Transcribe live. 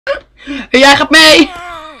En jij gaat mee.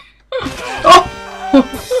 Oh.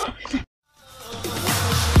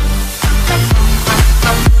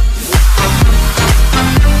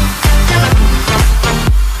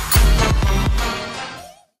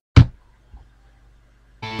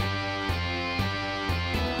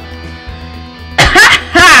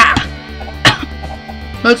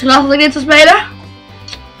 Nooit gedacht dat ik dit zou spelen?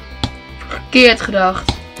 Verkeerd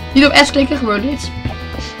gedacht. Niet op S klikken, gebeurt niets.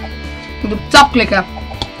 Ik moet op tab klikken.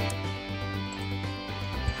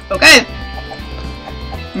 Oké.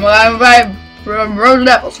 Maar bij Road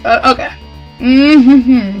Levels. Oké.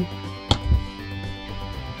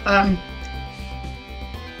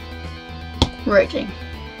 Rating.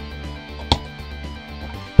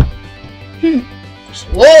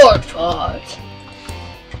 Sword fight.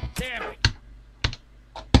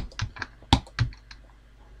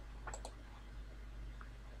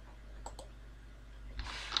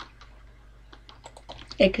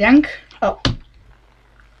 Ik denk. Oh.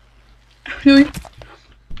 Doei.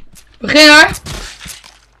 Beginner.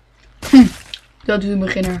 Dat doet een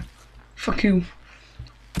beginner. Fuck you.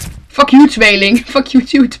 Fuck you, tweeling. Fuck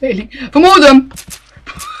you, tweeling. Vermoord hem.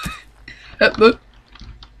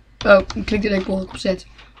 Oh, ik klikte denk ik op zet.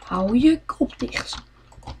 Hou je kop dicht.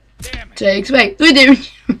 2, 2. Doei, Timmy.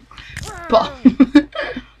 Pa.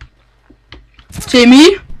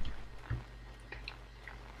 Timmy.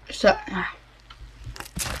 Zo.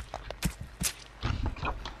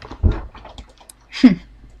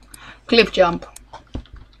 Clipjump.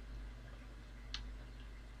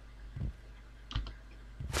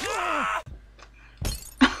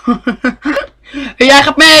 Jij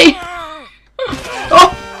gaat mee.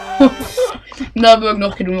 Oh. Dat wil ik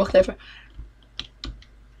nog een keer doen. Wacht even.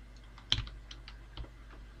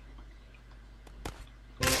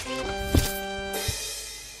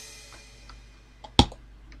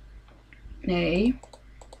 Nee.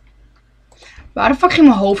 Waar de fuck ging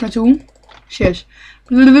mijn hoofd naartoe? Shit.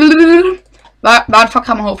 Waar de fuck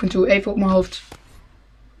gaat mijn hoofd naartoe? Even op mijn hoofd.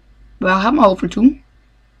 Waar gaat mijn hoofd naartoe?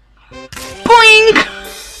 Boink!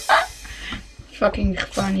 Fucking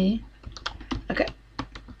funny. Oké.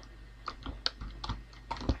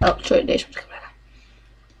 Oh, sorry, deze moet ik gebruiken.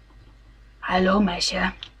 Hallo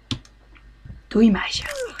meisje. Doei meisje.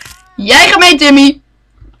 Jij gaat mee, Timmy.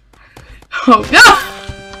 Oh, ja!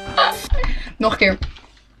 Nog een keer.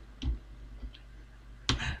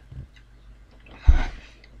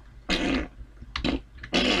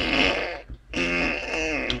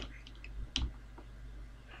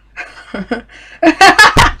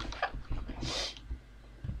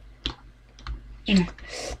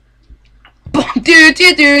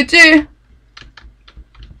 Du.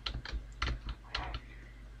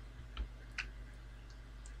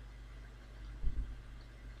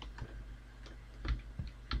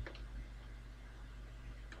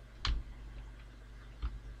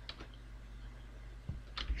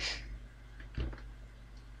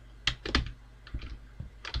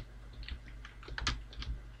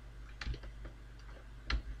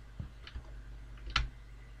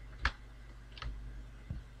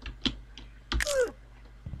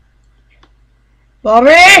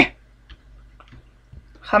 Bobby!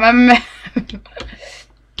 Ga met me mee.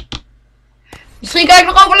 Misschien kan ik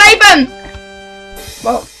nog overleven!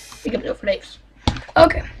 Wow, ik heb het overleefd.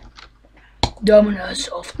 Oké.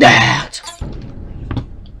 Dominus of Death.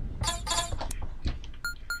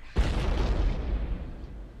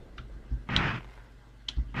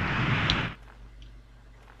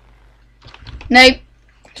 Nee.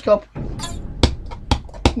 Stop.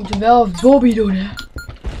 We moeten wel Bobby doen, hè.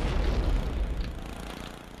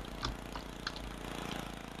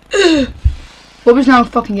 Bob is nou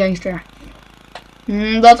een fucking gangster.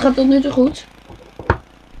 Dat gaat tot nu toe goed.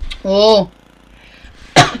 Oh.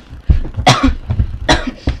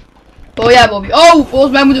 Oh ja, Bobby. Oh,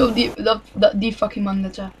 volgens mij moeten we op die fucking man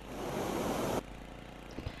letten.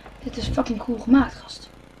 Dit is fucking cool gemaakt, gast.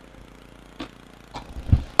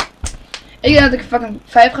 Ik denk dat ik fucking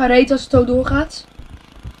 5 ga raten als het zo doorgaat.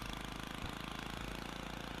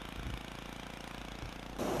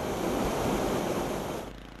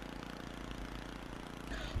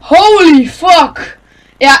 Holy fuck!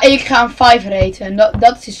 Ja, ik ga een 5 raten. En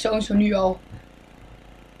dat is zo en zo nu al.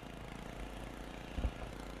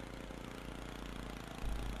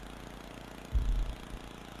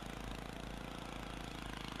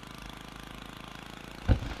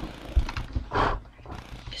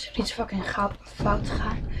 Is er iets fucking fout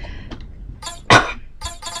gegaan?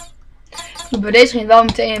 Bij deze ging het wel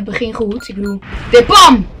meteen in het begin goed. Ik bedoel, dit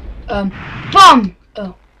bam! Bam!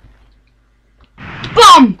 Oh.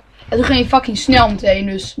 Bam! En toen ging je fucking snel meteen,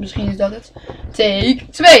 dus misschien is dat het. Take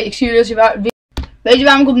 2. Ik zie jullie als je waar. Weet je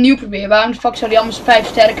waarom ik opnieuw probeer? Waarom de fuck zou die allemaal 5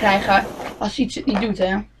 sterren krijgen als iets het niet doet,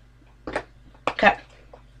 hè? Kijk.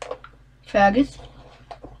 Faggot.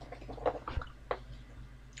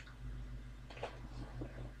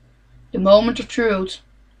 The moment of truth.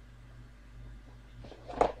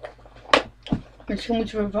 Misschien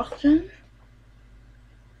moeten we wachten.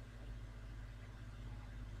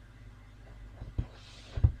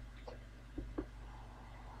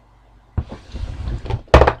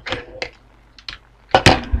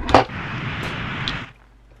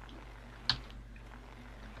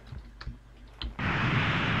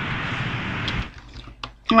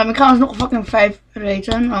 Maar ik ga ons nog fucking 5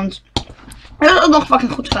 raten, want we hebben het nog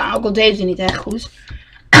fucking goed gedaan, ook al deed ze niet echt goed.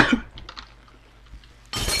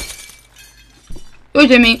 Doei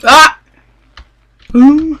Timmy. Ah!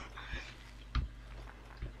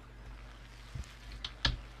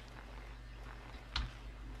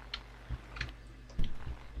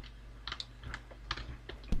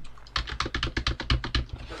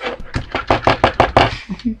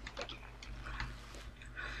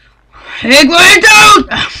 Ik wil je dood!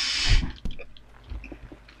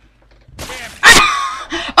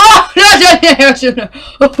 Oh, nee.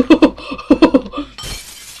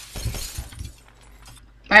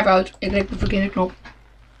 Mijn fout, ik druk de verkeerde knop.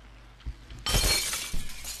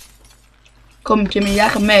 Kom Jimmy, jij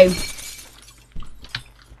gaat mee.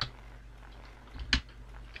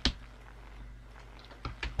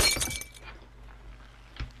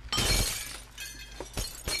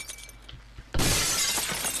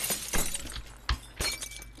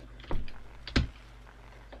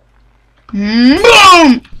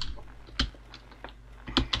 Boom!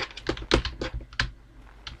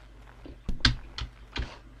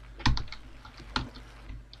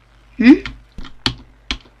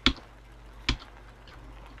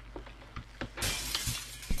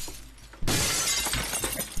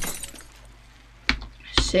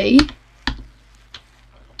 C.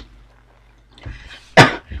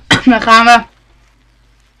 Dan gaan we.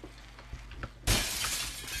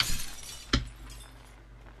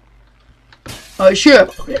 Oh,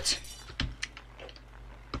 sure. Dit.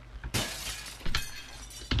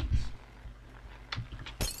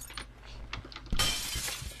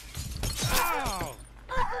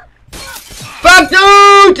 Fuck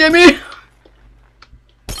you, Timmy!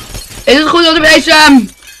 Is het goed dat we deze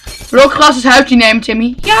blokglas als huidje nemen,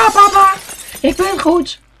 Timmy? Ja, papa. Ik ben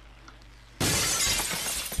goed.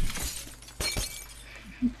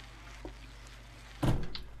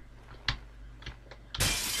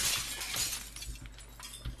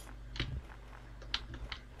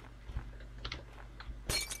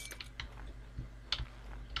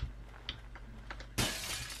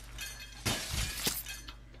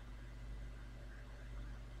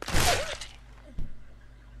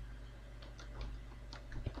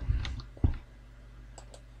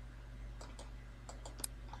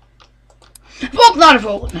 Op naar de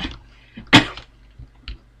volgende.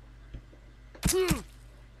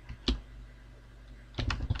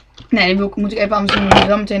 Nee, die moet ik even anders doen.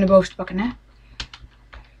 Dan meteen de bovenste pakken, hè?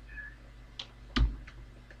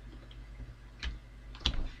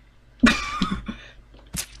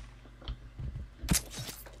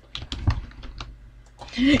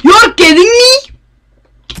 You're kidding me?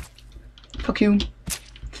 Fuck you.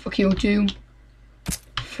 Fuck you too.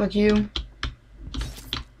 Fuck you.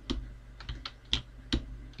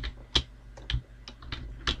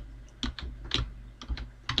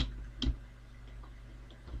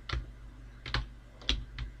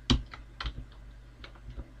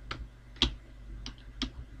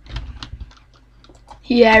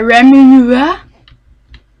 Ja, remmen nu hè?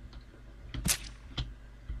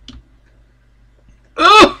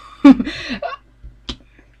 Oh!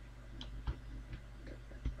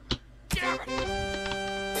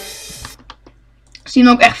 Zie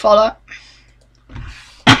hem ook echt vallen.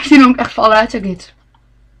 Zie hem ook echt vallen. Check dit.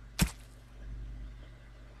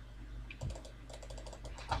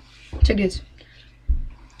 Check dit.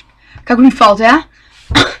 Kijk hoe die valt, hè?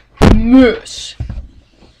 Mus.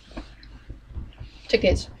 Check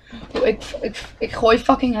dit. Oh, ik gooi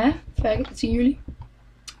fucking, hè? Kijk, dat zien jullie.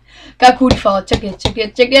 Kijk hoe die valt. Check dit, check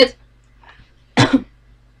dit, check dit.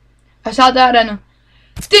 Hij staat daar rennen.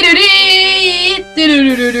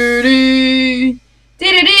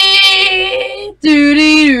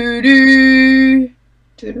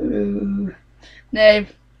 Nee.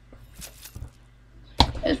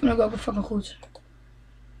 Dat vond ik ook wel fucking goed.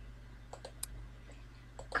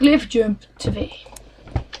 Cliff Jump 2.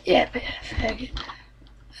 Ja, perfect.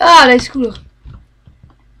 Ah, deze is cooler.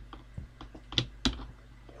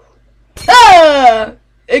 Ah!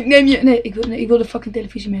 Ik neem je. Nee, ik wil de fucking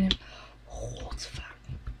televisie meenemen. Godverdomme.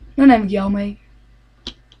 Dan neem ik jou mee.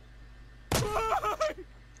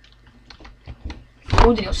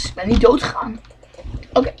 Goed nieuws, ik ben niet dood gegaan.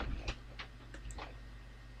 Oké.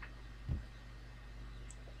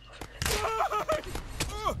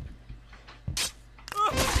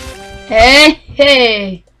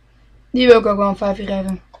 Hey. Die wil ik ook wel een 5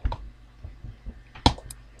 geven.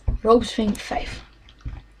 Roopsvink 5.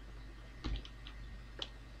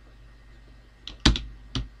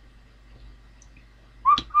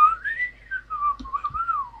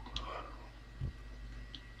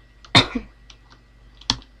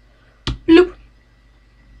 Loep.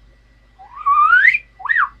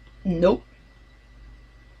 Nope.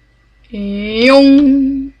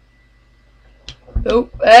 Jong. Oh,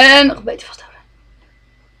 en nog beter vasthouden.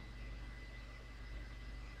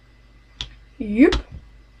 Jup.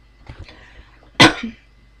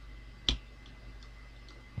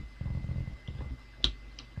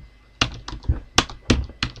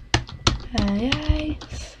 En jij.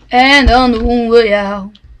 En dan doen we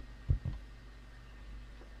jou.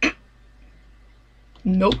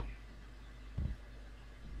 Nope.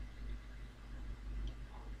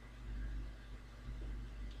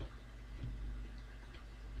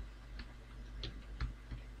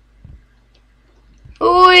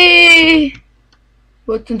 Oei.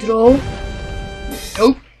 Wat een troll.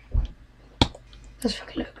 Nope. Dat is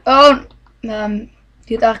fucking leuk. Oh,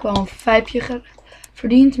 die had eigenlijk wel een 5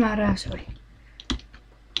 verdiend, maar sorry.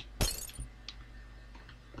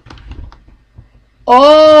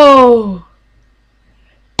 Oh.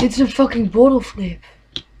 Dit is een fucking bottle flip.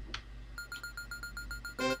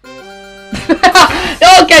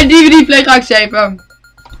 Oké, die replay ga ik zeven.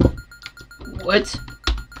 What?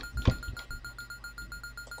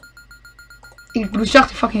 Ik bedoel zacht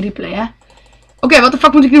die fucking replay, hè. Oké, wat de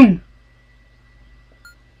fuck moet ik doen?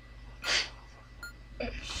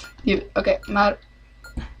 Oké, maar...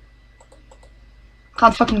 We gaan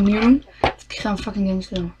het fucking opnieuw doen. Die gaan we fucking games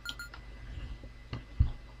doen.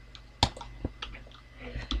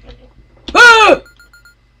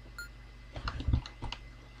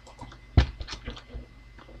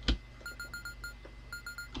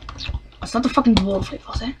 Als dat een fucking wolflip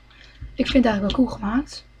was, hè. Ik vind het eigenlijk wel cool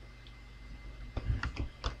gemaakt.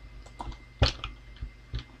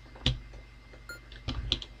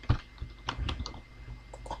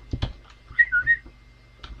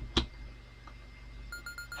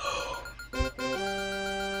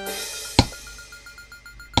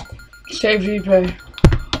 Save replay.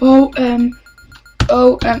 OMFG.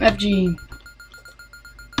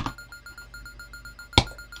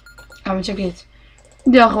 Gaan we checken dit.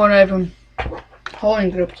 Ja, gewoon even.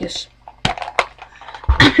 Honingdrupjes.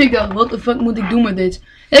 Ik dacht, wat de fuck moet ik doen met dit?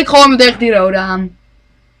 Ik gooi me tegen die rode aan.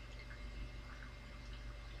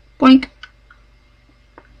 Poink.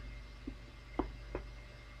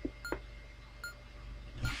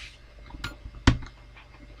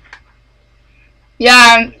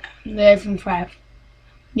 Ja, die heeft een 5.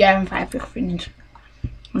 Jij hebt een 50 verdiend.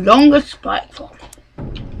 Longest spiteful.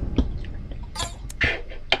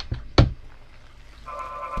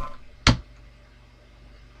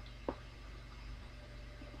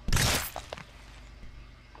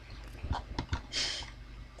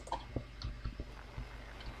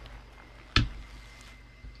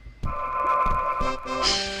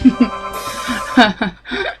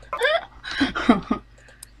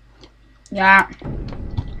 Ja.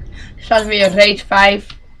 Er staat weer race 5.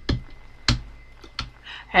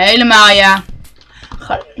 Helemaal ja.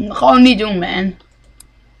 Gewoon niet doen, man.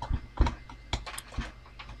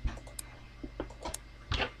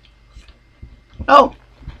 Oh.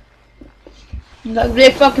 Dat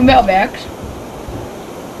dit fucking wel werkt.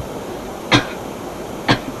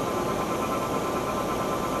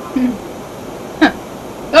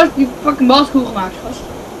 Dat is die fucking bal cool gemaakt, gast.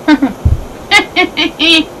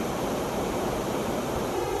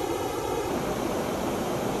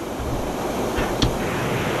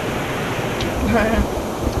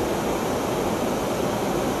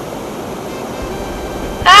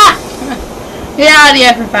 Ah! Ja, die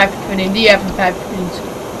heeft een 50 verdiend. Die heeft een 50 verdiend.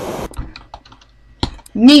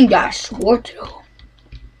 Ninja Swordro.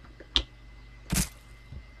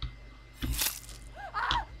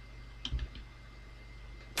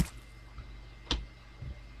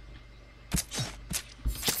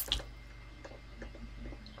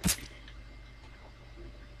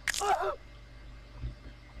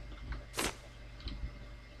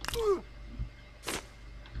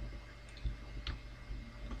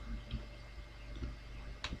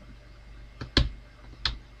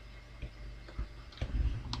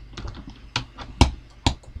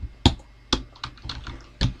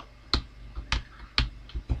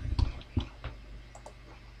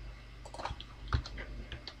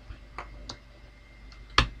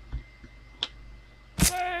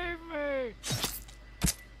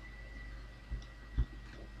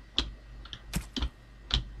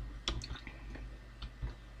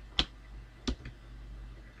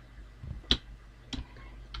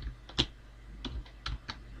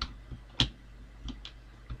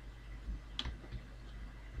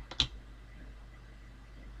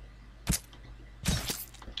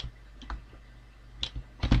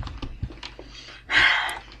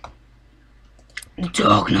 The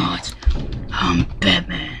Dark Knight. I'm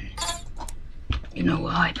Batman. You know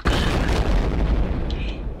why? Because I'm...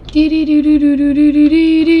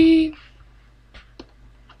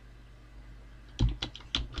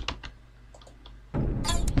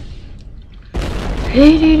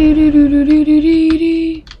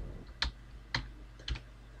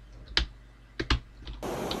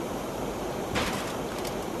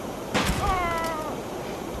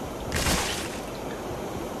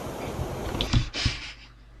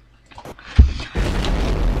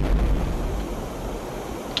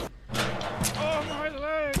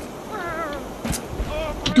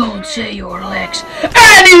 Don't say your legs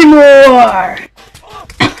anymore!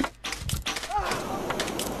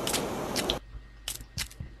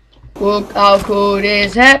 Look how cool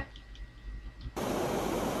is it?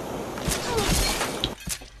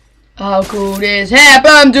 How cool this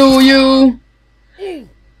happened to you?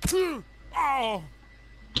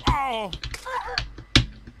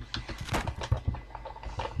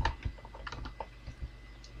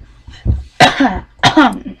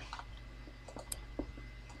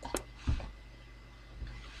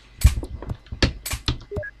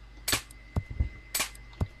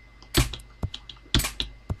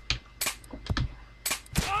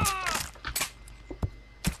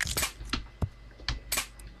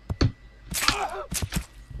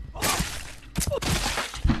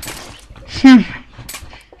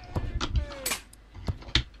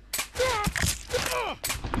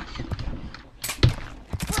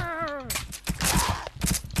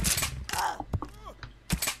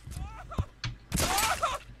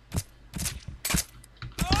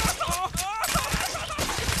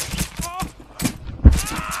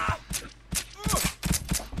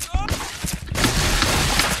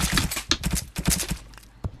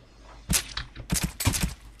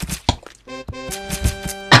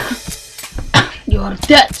 You're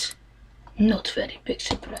dead. Not very big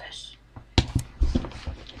surprise.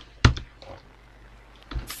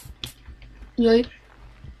 Yay.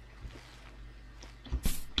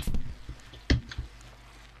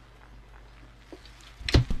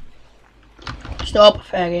 Stop,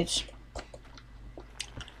 faggots.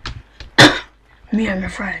 Me and my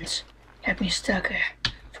friends have been stuck here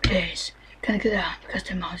for days. Can't get out because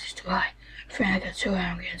the mountain is too high. Friend, I got so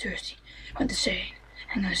hungry and thirsty. Went to say,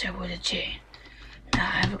 and I said with a chain. Now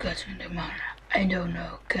I have forgotten the manner. I don't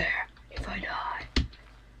know care if I die.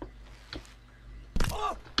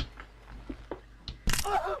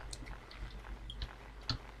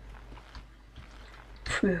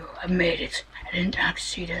 Phew, I made it. I didn't have to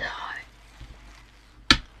see that high.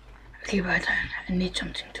 I keep right on. I need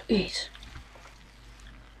something to eat.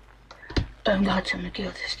 I'm got to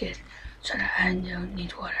kill this kid so that I don't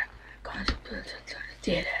need water. Going to put it to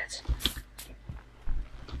the deadheads.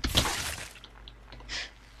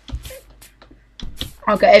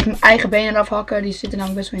 Oké, even mijn eigen benen eraf hakken. Die zitten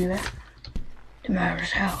namelijk best wel in de weg. The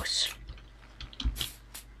murder's house.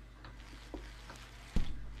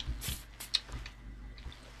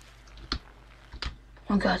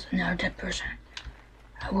 Oh god, now that person.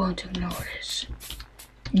 I won't ignore this.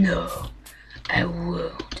 No, I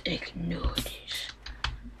won't ignore this.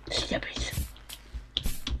 Stop it.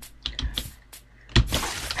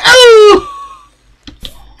 Oh!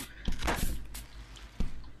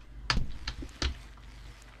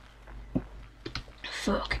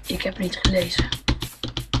 Fuck, ik heb niet gelezen.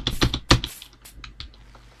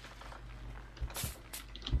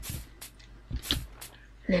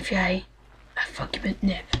 Leef jij? Ah, fuck, je bent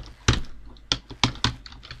nep.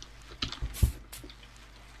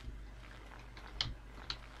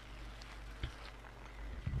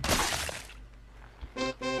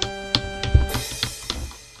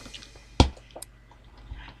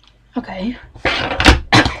 Oké.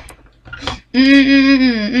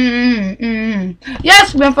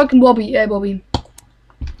 Yes, ik ben fucking Bobby. Hey Bobby.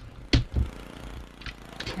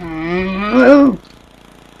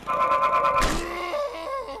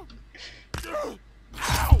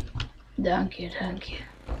 Dank je, dank je.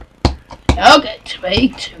 Oké,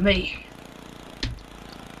 2, 2.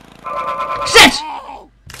 6!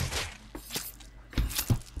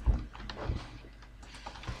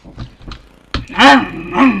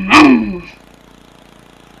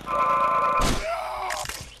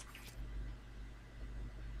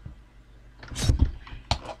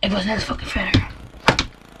 Ik was net fucking verder.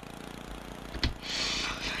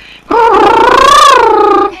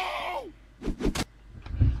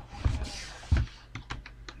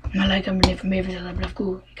 Maar lijkt aan me even meer vertellen, blijf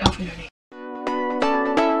cool. Ik hou van jullie.